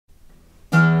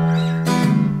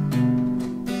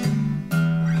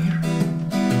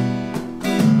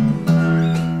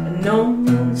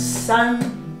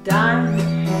sundown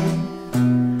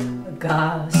and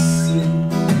gauzy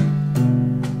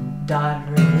dot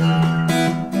red,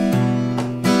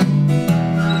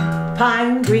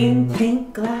 pine green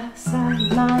pink glass I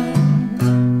line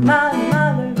my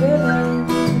mother river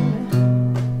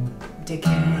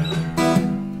decay.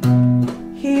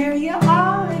 Here you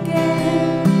are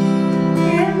again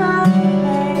in my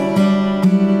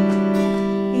lane,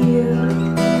 you.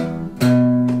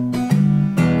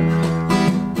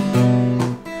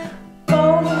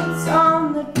 Boards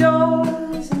on the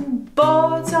doors and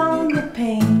boards on the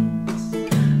panes,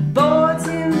 boards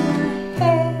in my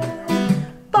hair,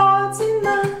 boards in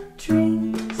my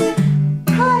dreams.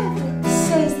 Private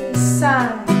says this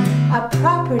sign a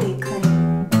property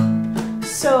claim.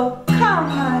 So come,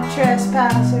 my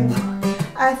trespasser,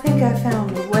 I think I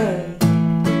found a way.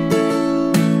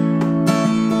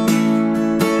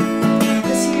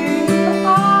 'Cause here you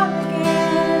are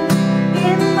again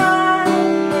in my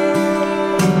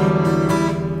head,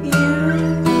 you.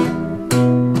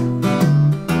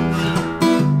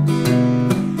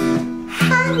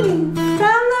 Hang me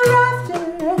from the rafter,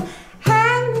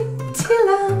 hang me till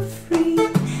I'm free,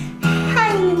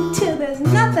 hang me till there's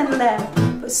nothing left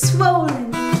but swollen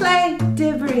clay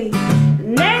debris.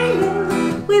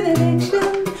 Nailing with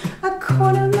addiction a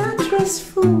corner mattress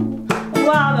fool,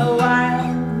 while the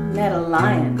wild metal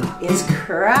lion is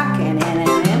cracking in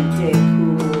an empty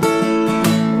pool.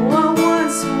 What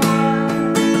once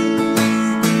was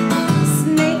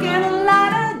snake and a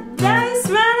ladder, dice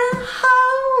running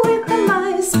home with the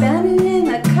mice standing in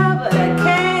the cupboard. I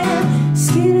can't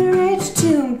Skinner Edge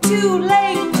tomb, too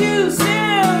late, too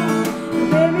soon.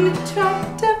 Buried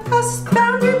trapped of rust,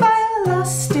 boundary by a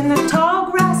lust in the tall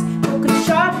grass, broken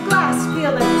sharp glass,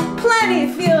 feel it, plenty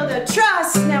feel the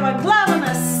trust. Now a glove and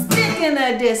a stick in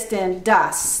the distant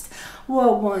dust.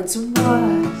 What once was,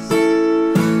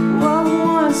 what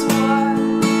once was,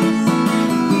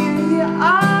 here you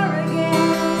are again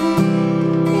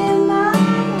in my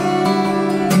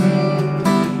head.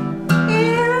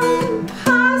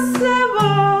 Impossible,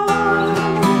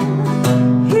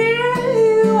 here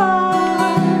you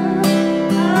are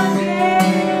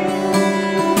again,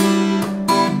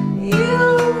 you.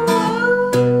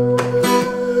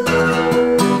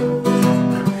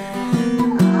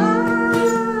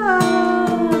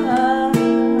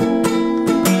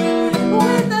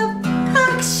 With a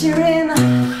puncture in the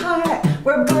heart,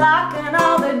 we're blocking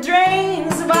all the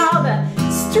drains while the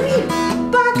street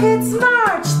buckets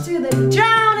march through the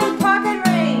drowning pocket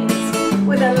rains.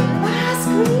 With a last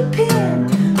green pin,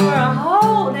 we're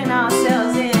holding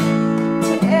ourselves in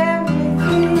to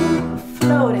everything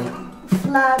floating,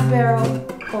 flat barrel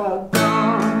or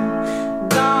gone,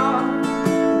 gone,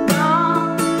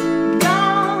 gone,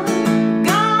 gone,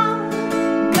 gone,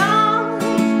 gone,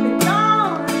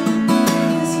 gone.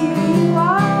 'Cause here you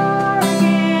are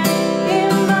again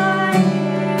in my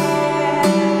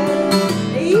head,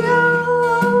 you.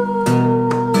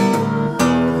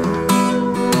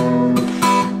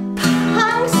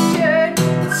 Punctured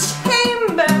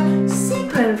chamber,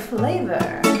 sequin flavor,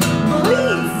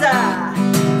 bleeds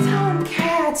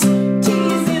tomcats,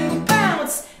 tease and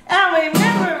bounce, and we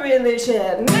never really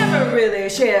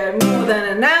shared more than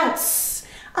an ounce.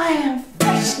 I am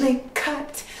freshly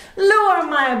cut, lower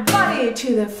my body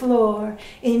to the floor,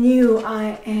 in you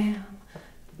I am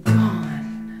gone.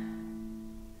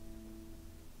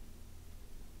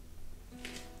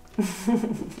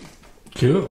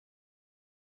 Cool.